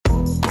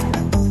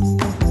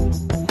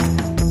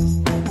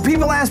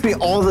People ask me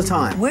all the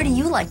time, where do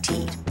you like to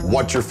eat?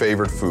 What's your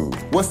favorite food?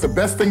 What's the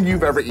best thing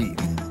you've ever eaten?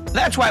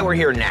 That's why we're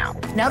here now.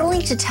 Not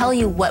only to tell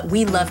you what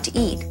we love to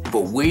eat,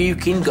 but where you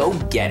can go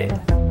get it.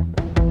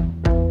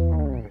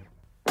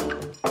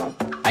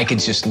 I could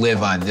just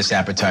live on this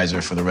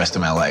appetizer for the rest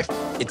of my life.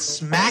 It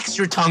smacks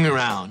your tongue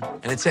around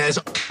and it says,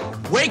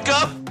 wake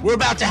up, we're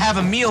about to have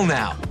a meal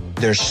now.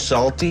 They're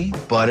salty,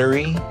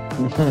 buttery.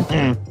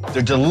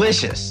 They're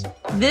delicious.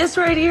 This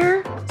right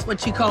here is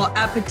what you call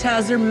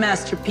appetizer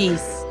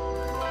masterpiece.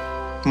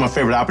 My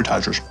favorite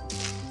appetizers.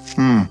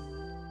 I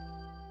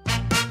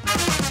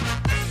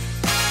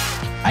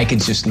could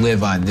just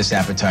live on this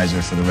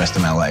appetizer for the rest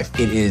of my life.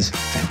 It is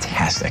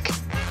fantastic.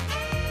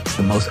 It's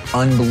the most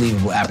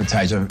unbelievable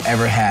appetizer I've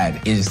ever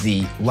had is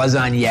the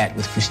lasagnette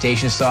with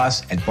crustacean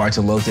sauce at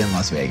Bartolotta in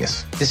Las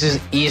Vegas. This is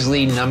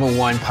easily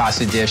 #1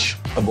 pasta dish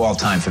of all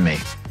time for me.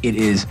 It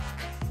is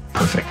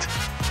perfect.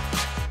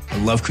 I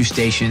love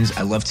crustaceans,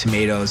 I love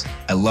tomatoes,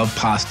 I love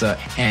pasta,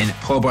 and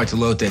Paul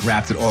Bartolotta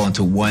wrapped it all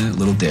into one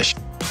little dish.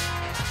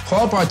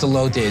 Paul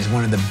Bartolotta is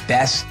one of the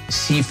best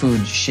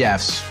seafood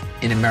chefs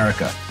in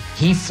America.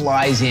 He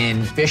flies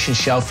in fish and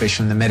shellfish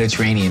from the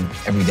Mediterranean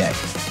every day.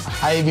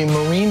 I have a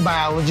marine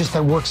biologist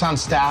that works on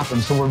staff,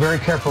 and so we're very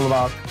careful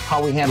about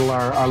how we handle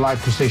our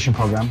live crustacean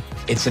program.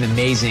 It's an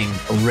amazing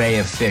array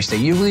of fish that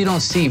you really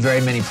don't see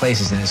very many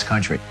places in this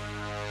country.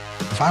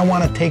 If I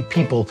want to take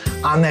people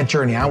on that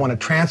journey, I want to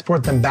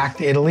transport them back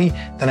to Italy,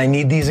 then I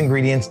need these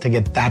ingredients to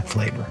get that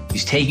flavor.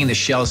 He's taking the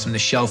shells from the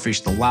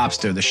shellfish, the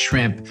lobster, the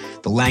shrimp,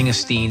 the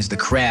langoustines, the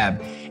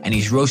crab, and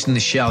he's roasting the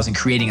shells and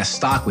creating a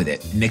stock with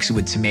it. Mix it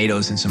with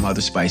tomatoes and some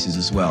other spices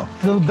as well.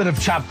 A little bit of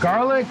chopped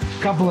garlic,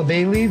 a couple of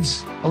bay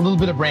leaves, a little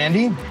bit of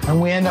brandy,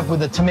 and we end up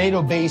with a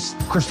tomato-based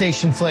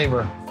crustacean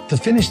flavor. To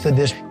finish the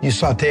dish, you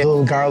saute a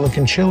little garlic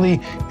and chili,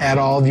 add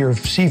all of your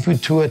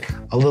seafood to it,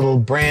 a little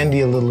brandy,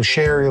 a little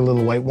sherry, a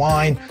little white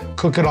wine,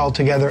 cook it all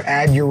together,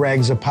 add your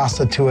rags of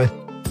pasta to it.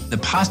 The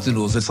pasta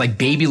noodles, it's like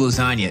baby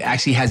lasagna. It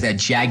actually has that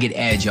jagged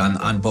edge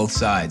on both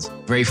sides.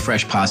 Very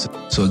fresh pasta.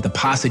 So the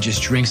pasta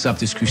just drinks up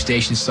this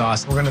crustacean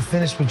sauce. We're gonna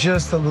finish with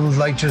just a little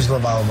light drizzle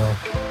of olive oil.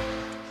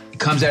 It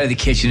comes out of the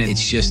kitchen, and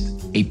it's just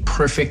a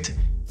perfect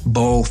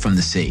bowl from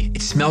the sea.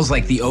 It smells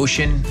like the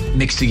ocean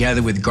mixed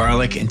together with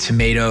garlic and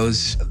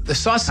tomatoes. The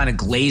sauce kind of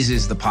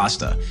glazes the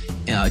pasta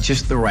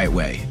just the right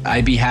way.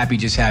 I'd be happy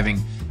just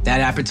having that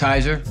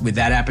appetizer with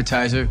that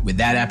appetizer with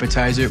that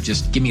appetizer.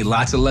 Just give me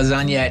lots of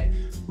lasagnette,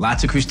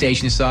 lots of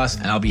crustacean sauce,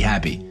 and I'll be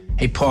happy.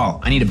 Hey, Paul,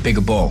 I need a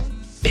bigger bowl.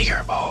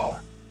 Bigger bowl.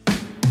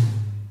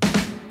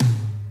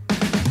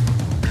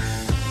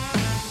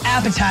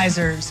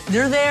 Appetizers,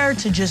 they're there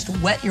to just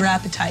whet your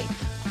appetite,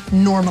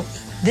 normally.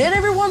 Then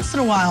every once in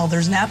a while,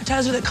 there's an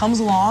appetizer that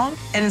comes along,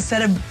 and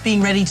instead of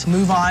being ready to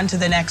move on to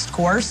the next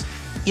course,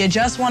 you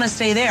just want to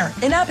stay there.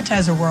 In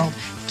appetizer world,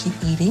 keep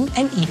eating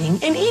and eating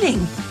and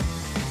eating.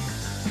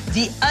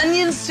 The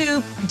onion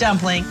soup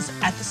dumplings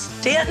at the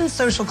Stanton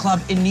Social Club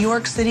in New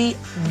York City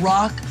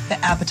rock the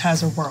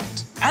appetizer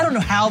world. I don't know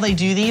how they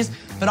do these,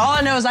 but all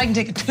I know is I can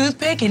take a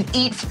toothpick and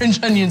eat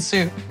French onion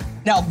soup.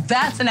 Now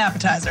that's an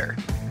appetizer.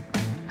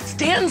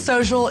 Stanton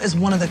Social is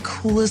one of the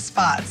coolest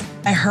spots.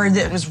 I heard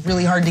that it was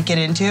really hard to get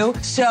into,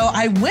 so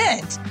I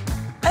went.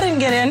 I didn't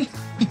get in.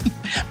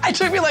 It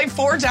took me like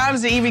 4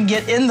 times to even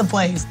get in the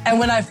place. And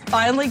when I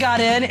finally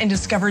got in and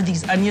discovered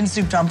these onion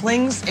soup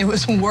dumplings, it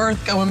was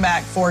worth going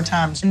back 4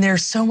 times. And they're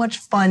so much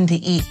fun to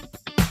eat.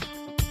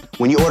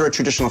 When you order a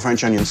traditional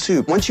French onion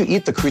soup, once you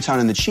eat the crouton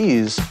and the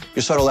cheese,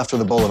 you're sort of left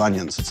with a bowl of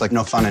onions. It's like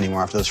no fun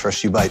anymore after those first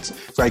few bites.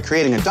 By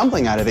creating a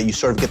dumpling out of it, you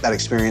sort of get that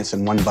experience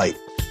in one bite.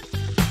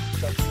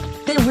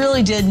 They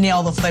really did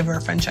nail the flavor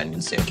of French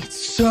onion soup. It's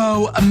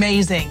so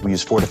amazing. We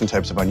use 4 different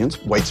types of onions: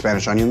 white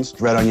Spanish onions,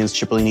 red onions,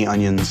 cipollini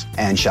onions,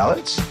 and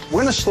shallots.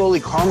 We're gonna slowly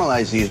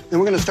caramelize these, and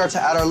we're gonna start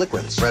to add our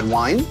liquids: red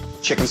wine,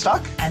 chicken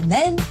stock, and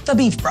then the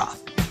beef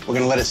broth. We're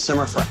gonna let it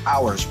simmer for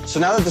hours. So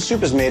now that the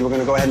soup is made, we're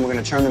gonna go ahead and we're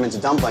gonna turn them into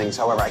dumplings.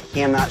 However, I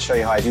cannot show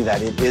you how I do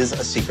that. It is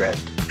a secret.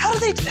 How do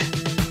they do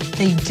it?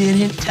 They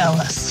didn't tell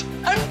us.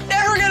 I'm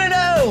never gonna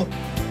know.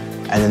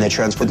 And then they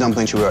transfer the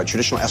dumpling to a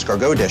traditional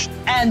escargot dish.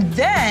 And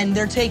then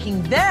they're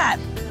taking that,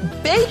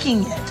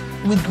 baking it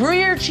with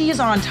Gruyere cheese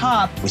on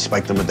top. We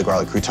spike them with the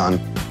garlic crouton.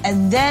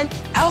 And then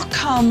out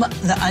come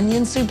the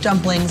onion soup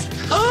dumplings.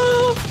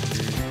 Oh!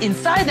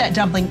 Inside that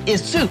dumpling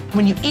is soup.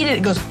 When you eat it,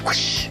 it goes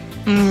whoosh.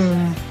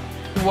 Mmm.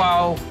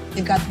 Wow.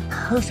 You've got the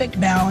perfect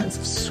balance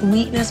of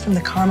sweetness from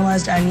the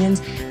caramelized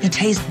onions. You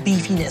taste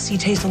beefiness, you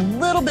taste a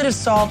little bit of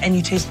salt, and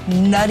you taste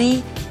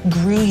nutty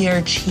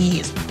Gruyere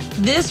cheese.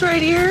 This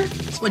right here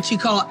is what you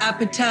call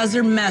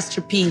appetizer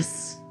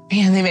masterpiece.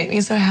 Man, they make me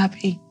so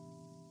happy.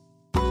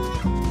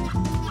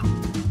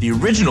 The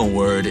original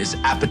word is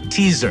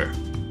appetizer,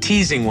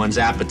 teasing one's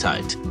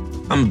appetite.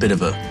 I'm a bit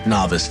of a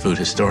novice food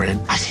historian.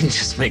 I didn't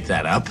just make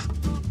that up.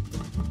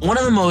 One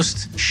of the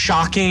most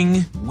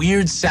shocking,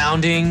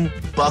 weird-sounding,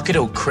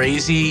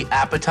 bucket-o'-crazy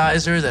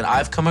appetizer that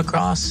I've come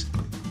across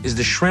is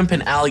the shrimp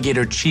and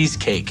alligator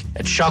cheesecake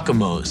at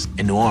Chacamo's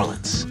in New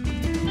Orleans.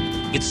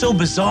 It's so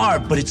bizarre,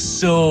 but it's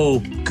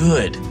so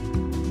good.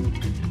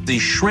 The the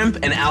shrimp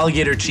and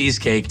alligator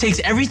cheesecake. Takes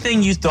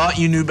everything you thought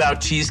you knew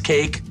about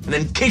cheesecake and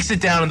then kicks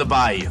it down in the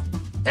bayou.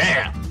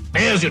 There,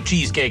 there's your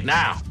cheesecake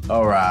now.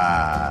 All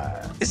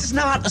right. This is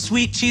not a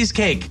sweet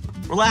cheesecake.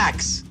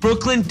 Relax.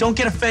 Brooklyn, don't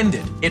get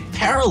offended. It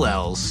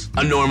parallels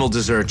a normal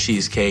dessert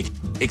cheesecake,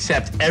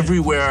 except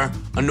everywhere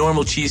a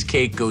normal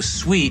cheesecake goes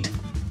sweet,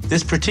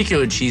 this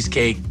particular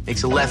cheesecake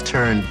makes a left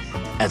turn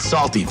at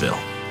Saltyville.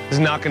 This is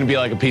not going to be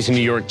like a piece of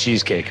New York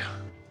cheesecake.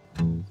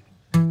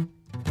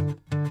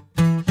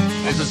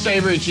 It's a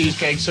savory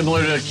cheesecake,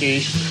 similar to a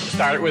quiche.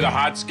 Start it with a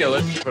hot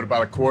skillet. Put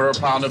about a quarter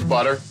pound of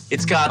butter.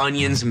 It's got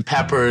onions and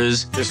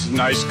peppers. This is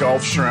nice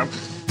Gulf shrimp.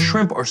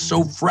 Shrimp are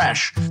so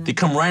fresh, they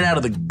come right out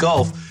of the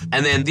Gulf.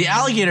 And then the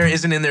alligator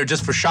isn't in there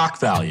just for shock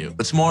value.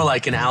 It's more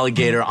like an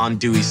alligator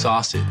andouille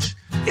sausage.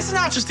 It's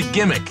not just a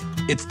gimmick.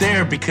 It's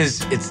there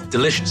because it's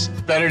delicious.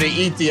 Better to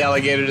eat the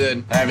alligator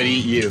than have it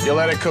eat you. You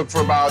let it cook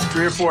for about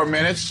 3 or 4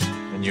 minutes,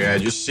 and you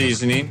add your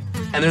seasoning.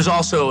 And there's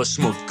also a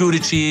smoked Gouda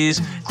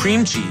cheese,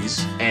 cream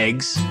cheese,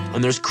 eggs,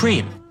 and there's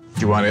cream.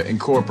 You want to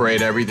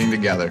incorporate everything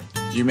together.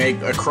 You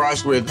make a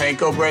crust with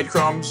panko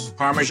breadcrumbs,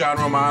 Parmesan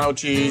Romano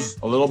cheese,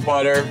 a little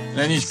butter, and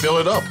then you fill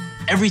it up.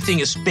 Everything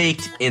is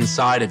baked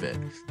inside of it.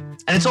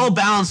 And it's all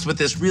balanced with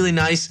this really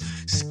nice,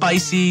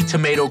 spicy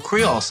tomato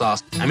Creole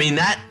sauce. I mean,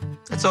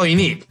 that's all you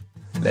need.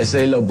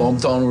 Laissez le bon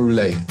temps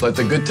rouler. Let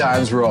the good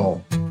times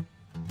roll.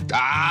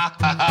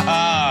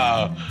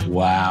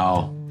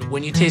 Wow.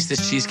 When you taste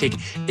this cheesecake,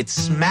 it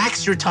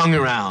smacks your tongue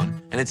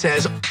around and it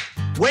says,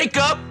 wake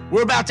up,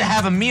 we're about to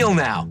have a meal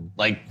now.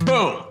 Like,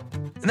 boom.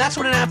 And that's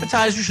what an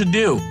appetizer should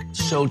do.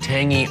 So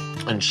tangy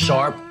and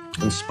sharp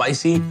and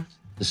spicy.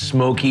 The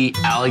smoky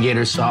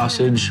alligator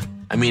sausage.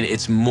 I mean,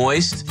 it's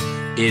moist,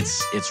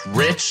 it's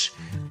rich,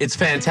 it's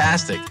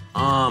fantastic.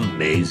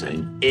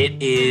 Amazing.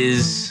 It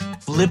is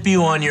flip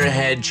you on your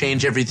head,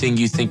 change everything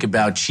you think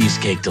about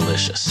cheesecake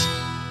delicious.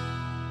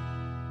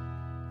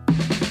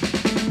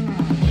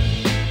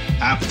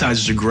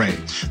 Appetizers are great.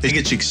 They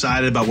get you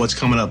excited about what's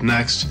coming up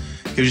next,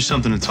 gives you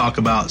something to talk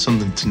about,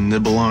 something to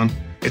nibble on.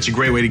 It's a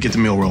great way to get the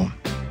meal rolling.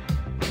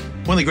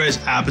 One of the greatest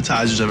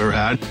appetizers I've ever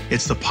had,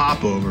 it's the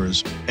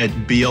popovers at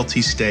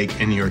BLT Steak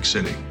in New York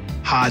City.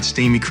 Hot,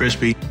 steamy,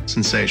 crispy,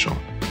 sensational.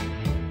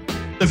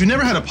 If you've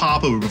never had a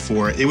popover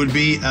before, it would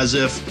be as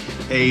if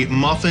a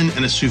muffin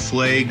and a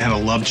souffle had a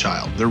love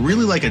child. They're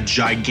really like a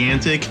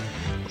gigantic,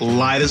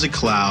 light as a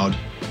cloud,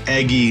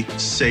 eggy,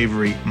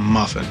 savory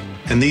muffin.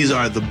 And these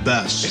are the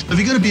best. If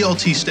you go to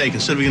BLT Steak,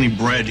 instead of getting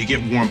bread, you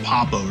get warm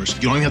popovers.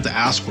 You don't even have to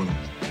ask for them.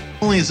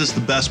 Not only is this the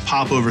best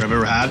popover I've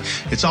ever had,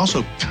 it's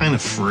also kind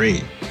of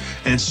free.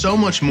 And it's so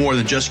much more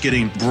than just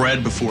getting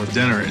bread before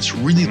dinner. It's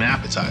really an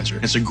appetizer.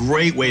 It's a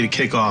great way to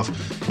kick off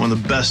one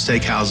of the best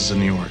steakhouses in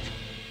New York.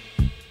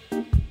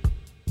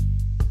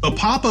 A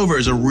popover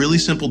is a really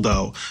simple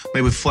dough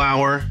made with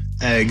flour,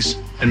 eggs,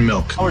 and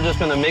milk. We're just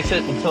gonna mix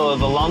it until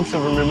the lumps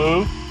are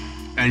removed.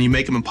 And you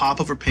make them in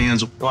popover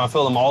pans. You wanna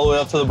fill them all the way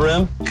up to the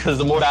brim, because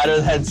the more batter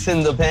that's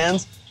in the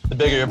pans, the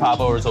bigger your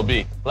popovers will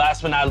be.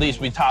 Last but not least,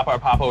 we top our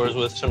popovers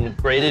with some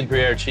grated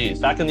Gruyere cheese.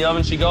 Back in the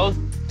oven she goes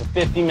for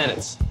 50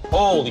 minutes.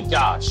 Holy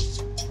gosh,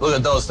 look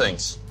at those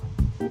things.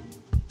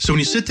 So when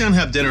you sit down and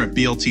have dinner at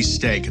BLT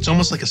Steak, it's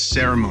almost like a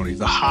ceremony.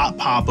 The hot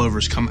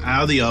popovers come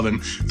out of the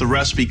oven. The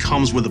recipe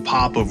comes with the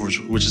popovers,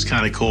 which is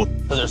kind of cool.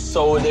 Because they're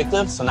so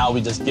addictive, so now we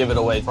just give it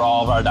away for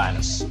all of our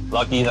diners.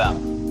 Lucky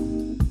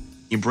them.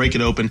 You break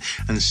it open,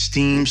 and the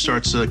steam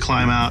starts to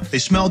climb out. They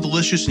smell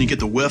delicious, and you get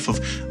the whiff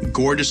of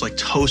gorgeous, like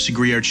toasted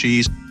Gruyere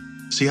cheese.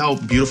 See how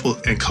beautiful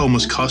and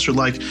almost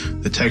custard-like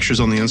the texture's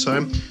on the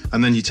inside?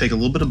 And then you take a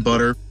little bit of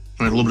butter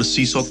and a little bit of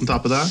sea salt on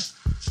top of that,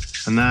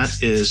 and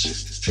that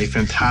is a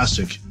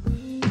fantastic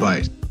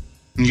bite.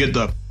 And you get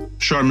the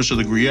sharpness of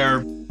the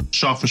Gruyere,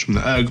 softness from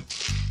the egg.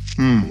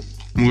 And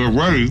we're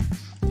ready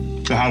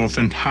to have a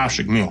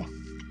fantastic meal.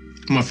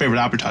 One of my favorite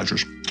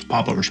appetizers,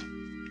 popovers.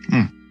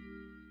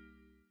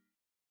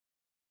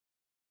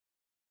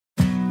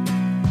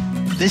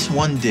 This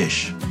one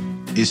dish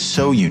is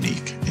so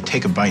unique. You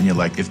take a bite and you're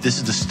like, if this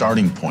is the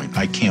starting point,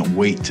 I can't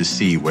wait to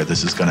see where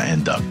this is gonna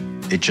end up.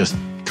 It just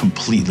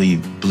completely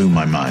blew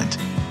my mind.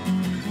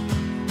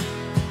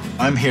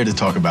 I'm here to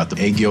talk about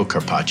the egg yolk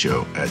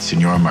carpaccio at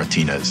Senora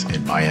Martinez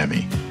in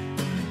Miami.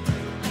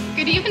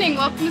 Good evening,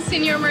 welcome to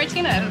Senora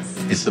Martinez.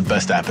 It's the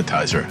best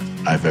appetizer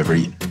I've ever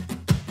eaten.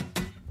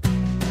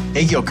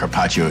 Egg yolk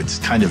carpaccio, it's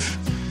kind of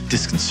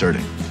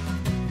disconcerting.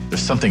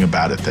 There's something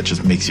about it that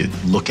just makes you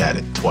look at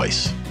it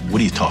twice. What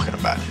are you talking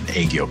about, an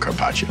egg yolk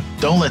carpaccio?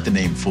 Don't let the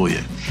name fool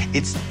you.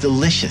 It's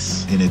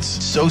delicious, and it's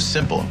so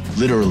simple.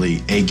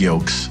 Literally egg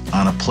yolks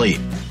on a plate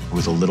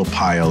with a little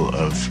pile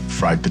of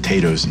fried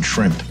potatoes and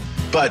shrimp.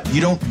 But you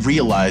don't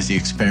realize the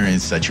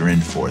experience that you're in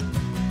for.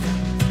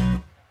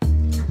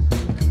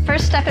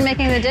 First step in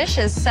making the dish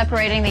is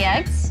separating the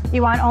eggs.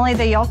 You want only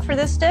the yolk for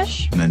this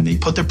dish? And then they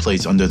put their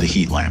plates under the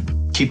heat lamp.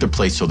 Keep their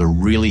plates so they're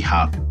really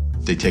hot.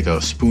 They take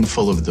a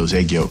spoonful of those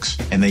egg yolks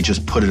and they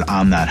just put it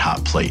on that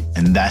hot plate.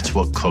 And that's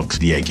what cooks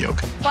the egg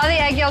yolk. While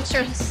the egg yolks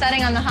are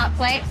setting on the hot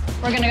plate,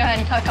 we're gonna go ahead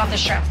and cook off the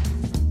shrimp.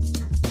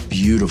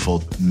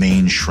 beautiful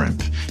Maine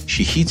shrimp.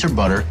 She heats her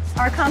butter.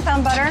 Our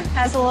compound butter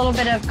has a little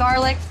bit of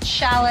garlic,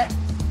 shallot,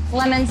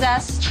 lemon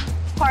zest,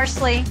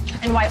 parsley,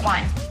 and white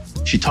wine.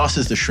 She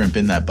tosses the shrimp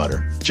in that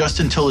butter just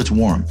until it's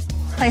warm.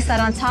 Place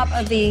that on top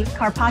of the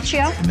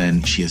carpaccio. And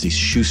then she has these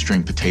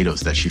shoestring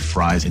potatoes that she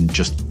fries and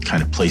just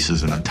kind of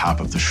places it on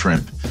top of the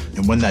shrimp.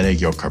 And when that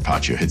egg yolk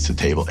carpaccio hits the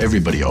table,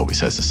 everybody always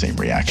has the same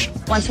reaction.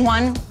 Once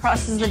one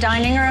crosses the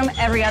dining room,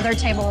 every other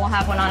table will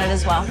have one on it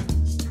as well.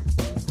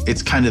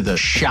 It's kind of the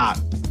shot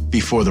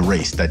before the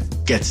race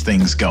that gets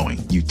things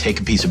going. You take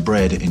a piece of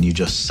bread and you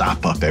just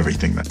sop up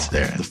everything that's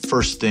there. The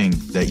first thing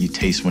that you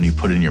taste when you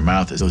put it in your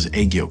mouth is those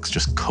egg yolks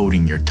just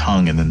coating your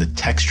tongue, and then the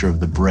texture of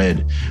the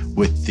bread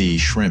with the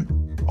shrimp.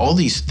 All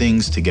these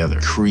things together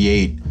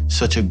create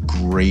such a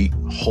great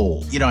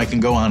whole. You know, I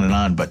can go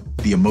on, but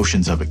the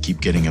emotions of it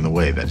keep getting in the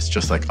way, that it's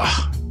just like,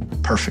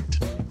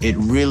 perfect. It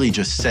really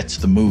just sets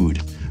the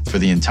mood for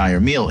the entire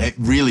meal. It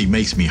really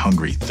makes me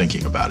hungry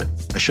thinking about it.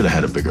 I should have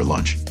had a bigger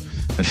lunch.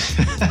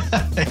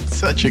 It's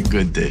such a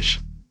good dish.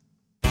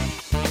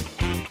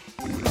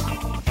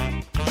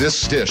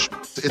 This dish,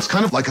 it's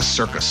kind of like a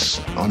circus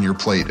on your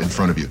plate in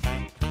front of you.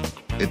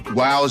 It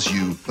wows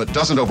you, but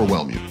doesn't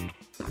overwhelm you.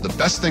 The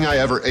best thing I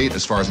ever ate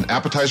as far as an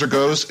appetizer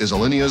goes is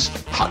Alinia's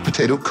hot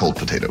potato, cold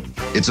potato.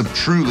 It's a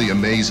truly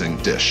amazing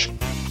dish.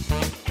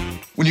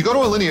 When you go to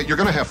Alinea, you're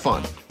gonna have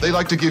fun. They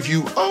like to give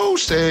you,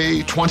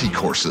 say 20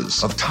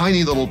 courses of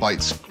tiny little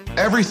bites.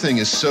 Everything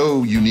is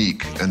so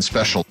unique and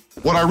special.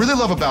 What I really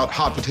love about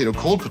hot potato,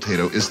 cold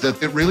potato is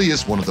that it really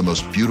is one of the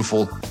most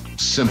beautiful,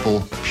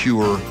 simple,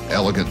 pure,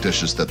 elegant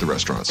dishes that the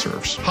restaurant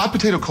serves. Hot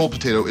potato, cold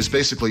potato is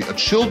basically a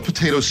chilled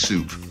potato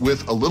soup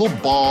with a little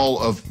ball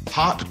of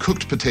hot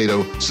cooked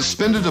potato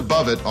suspended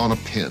above it on a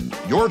pin.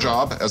 Your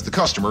job as the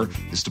customer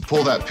is to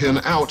pull that pin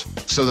out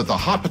so that the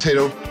hot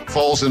potato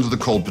falls into the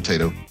cold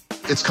potato.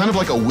 It's kind of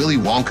like a Willy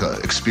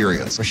Wonka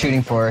experience. We're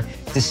shooting for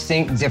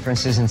distinct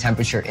differences in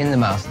temperature in the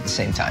mouth at the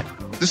same time.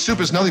 This soup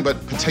is nothing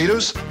but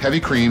potatoes, heavy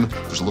cream,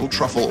 there's a little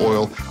truffle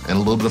oil, and a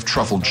little bit of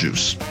truffle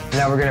juice.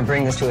 Now we're gonna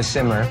bring this to a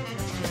simmer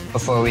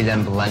before we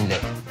then blend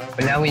it.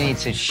 But now we need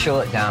to chill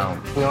it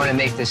down. We wanna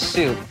make this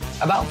soup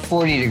about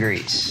 40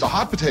 degrees. The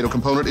hot potato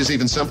component is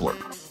even simpler.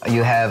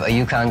 You have a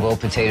Yukon Gold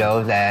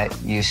potato that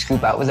you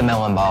scoop out with a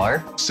melon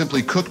baller.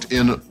 Simply cooked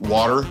in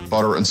water,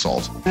 butter, and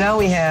salt. Now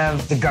we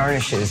have the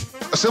garnishes.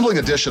 Assembling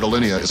a dish at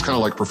Alinea is kind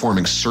of like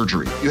performing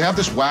surgery. You have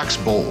this wax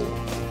bowl.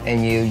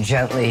 And you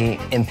gently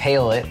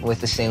impale it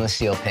with the stainless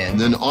steel pin. And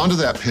then onto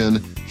that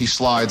pin, he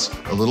slides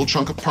a little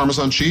chunk of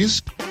Parmesan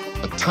cheese,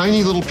 a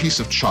tiny little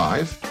piece of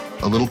chive,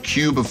 a little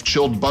cube of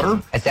chilled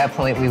butter. At that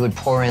point, we would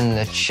pour in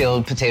the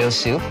chilled potato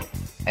soup.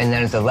 And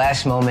then at the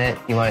last moment,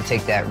 you want to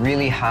take that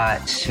really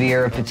hot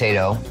sphere of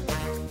potato,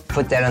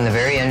 put that on the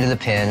very end of the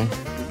pin.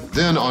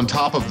 Then on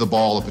top of the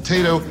ball of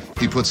potato,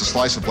 he puts a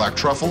slice of black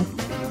truffle,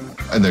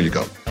 and there you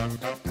go.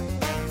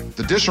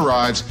 The dish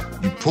arrives,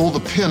 you pull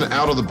the pin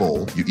out of the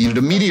bowl, you eat it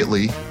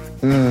immediately.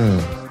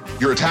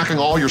 You're attacking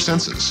all your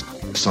senses.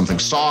 Something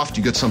soft,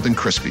 you get something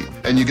crispy.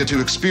 And you get to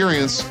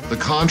experience the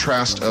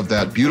contrast of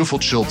that beautiful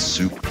chilled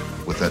soup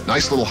with that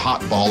nice little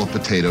hot ball of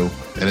potato,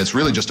 and it's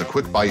really just a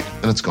quick bite,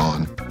 and it's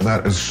gone.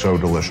 That is so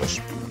delicious.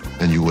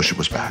 And you wish it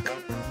was back.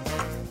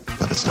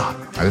 But it's not.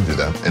 I didn't do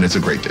that. And it's a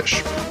great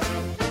dish.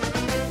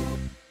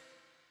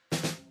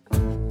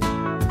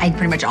 I'd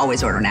pretty much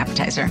always order an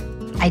appetizer.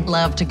 I'd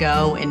love to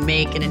go and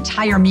make an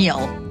entire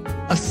meal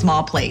of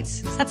small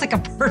plates. That's like a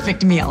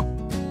perfect meal.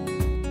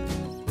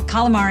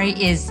 Calamari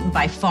is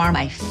by far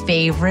my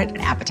favorite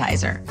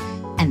appetizer.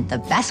 And the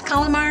best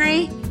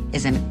calamari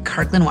is in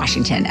Kirkland,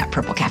 Washington at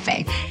Purple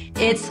Cafe.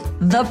 It's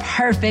the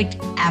perfect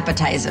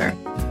appetizer.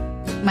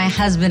 My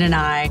husband and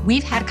I,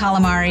 we've had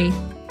calamari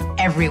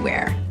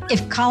everywhere.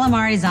 If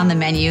calamari is on the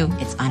menu,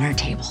 it's on our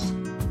table.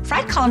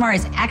 Fried calamari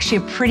is actually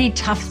a pretty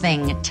tough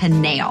thing to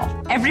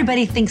nail.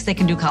 Everybody thinks they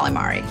can do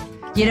calamari.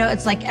 You know,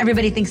 it's like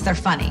everybody thinks they're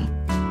funny.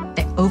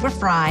 They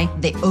over-fry,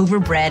 they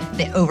over-bread,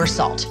 they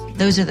over-salt.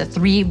 Those are the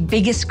three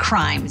biggest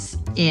crimes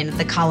in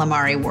the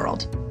calamari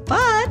world.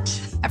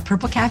 But at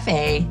Purple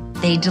Cafe,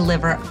 they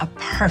deliver a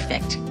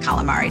perfect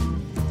calamari.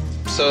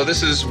 So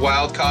this is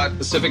wild-caught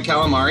Pacific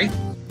calamari,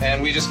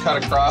 and we just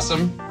cut across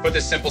them, put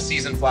this simple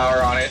seasoned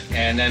flour on it,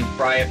 and then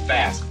fry it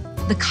fast.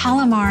 The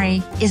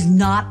calamari is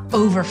not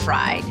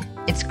over-fried.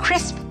 It's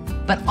crisp,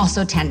 but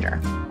also tender.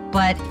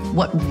 But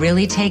what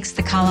really takes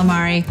the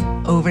calamari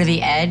over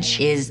the edge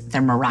is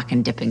their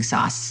Moroccan dipping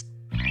sauce.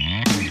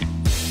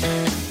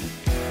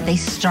 They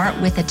start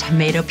with a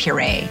tomato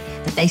puree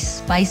that they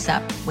spice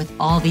up with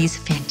all these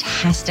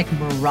fantastic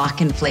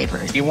Moroccan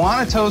flavors. You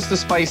want to toast the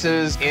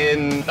spices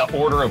in the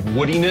order of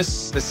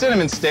woodiness. The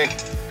cinnamon stick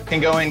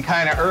can go in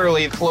kind of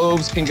early.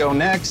 Cloves can go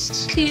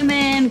next.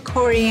 Cumin,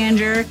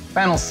 coriander.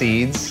 Fennel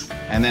seeds,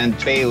 and then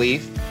bay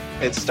leaf.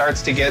 It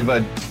starts to get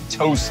a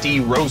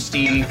toasty,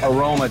 roasty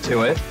aroma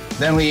to it.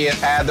 Then we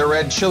add the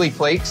red chili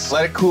flakes,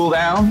 let it cool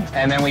down,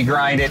 and then we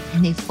grind it.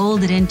 And they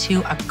fold it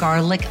into a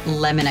garlic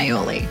lemon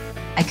aioli.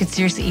 I could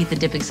seriously eat the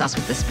dipping sauce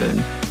with a spoon.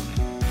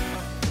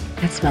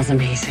 That smells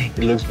amazing. It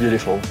looks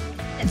beautiful.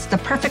 It's the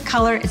perfect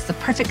color, it's the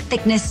perfect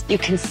thickness. You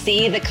can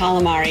see the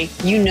calamari.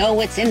 You know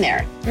what's in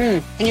there.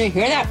 Can you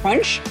hear that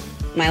crunch?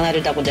 Am I allowed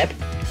to double dip?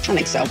 I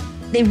think so.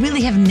 They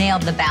really have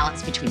nailed the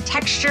balance between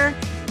texture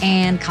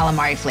and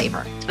calamari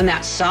flavor. And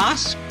that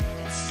sauce?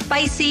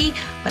 Spicy,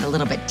 but a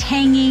little bit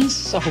tangy.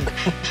 So good.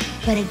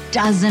 But it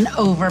doesn't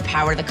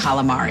overpower the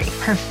calamari.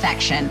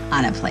 Perfection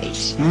on a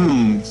plate.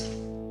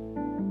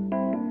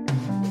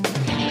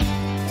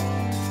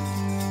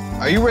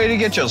 Are you ready to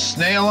get your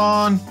snail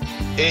on?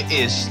 It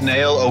is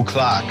snail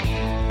o'clock.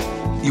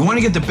 You want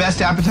to get the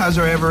best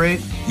appetizer I ever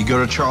ate? You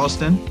go to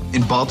Charleston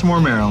in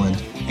Baltimore,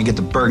 Maryland, and get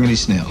the burgundy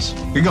snails.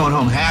 You're going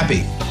home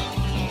happy.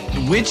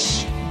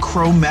 Which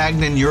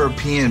Cro-Magnon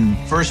European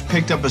first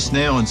picked up a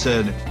snail and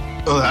said,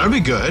 oh, that'll be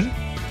good?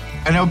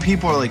 I know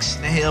people are like,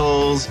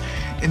 snails,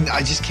 and I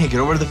just can't get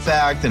over the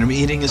fact that I'm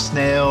eating a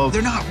snail.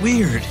 They're not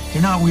weird.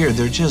 They're not weird.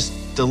 They're just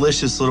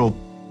delicious little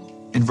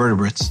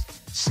invertebrates.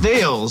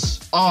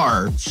 Snails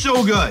are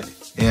so good.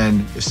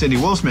 And if Cindy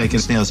Wolf's making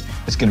snails,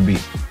 it's gonna be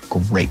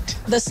great.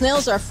 The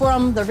snails are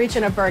from the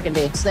region of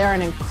Burgundy. They are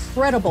an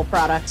incredible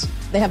product.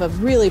 They have a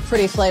really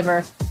pretty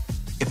flavor.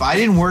 If I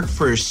didn't work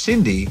for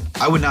Cindy,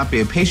 I would not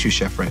be a pastry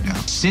chef right now.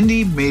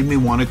 Cindy made me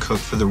want to cook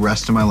for the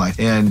rest of my life.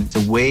 And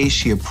the way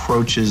she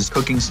approaches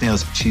cooking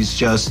snails, she's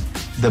just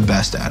the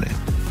best at it.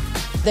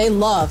 They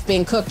love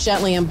being cooked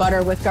gently in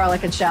butter with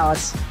garlic and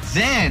shallots.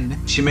 Then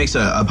she makes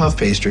a puff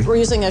pastry. We're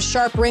using a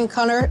sharp ring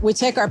cutter. We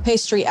take our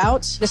pastry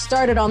out, to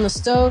start it on the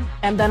stove,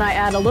 and then I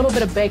add a little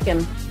bit of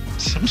bacon.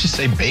 Someone just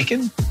say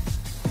bacon?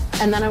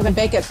 And then I'm gonna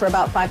bake it for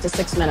about 5 to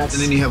 6 minutes.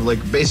 And then you have like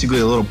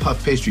basically a little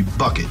puff pastry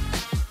bucket.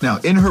 Now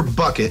in her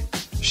bucket,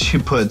 she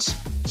puts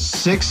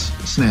 6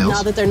 snails.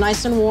 Now that they're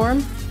nice and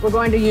warm, we're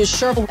going to use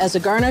sherbet as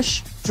a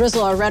garnish,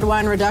 drizzle our red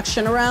wine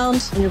reduction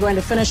around, and you're going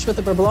to finish with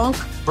the beurre blanc.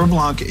 Beurre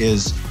blanc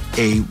is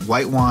a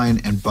white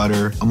wine and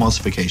butter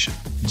emulsification.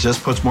 It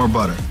just puts more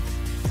butter.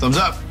 Thumbs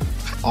up.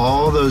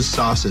 All those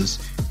sauces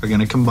are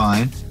gonna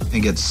combine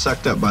and get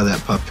sucked up by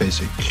that puff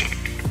pastry.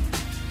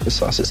 The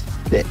sauce is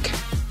thick.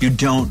 You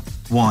don't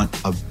want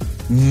a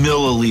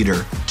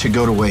milliliter to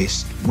go to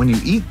waste. When you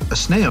eat a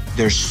snail,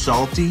 they're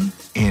salty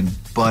and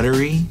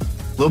buttery.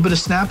 A little bit of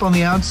snap on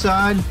the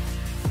outside.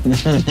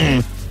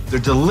 They're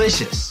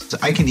delicious.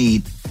 I can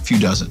eat a few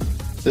dozen.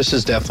 This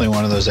is definitely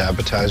one of those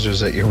appetizers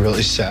that you're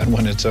really sad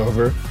when it's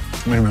over.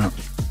 Wait a minute.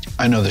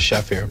 I know the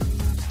chef here.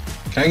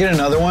 Can I get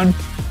another one?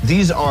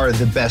 These are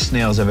the best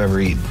snails I've ever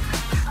eaten.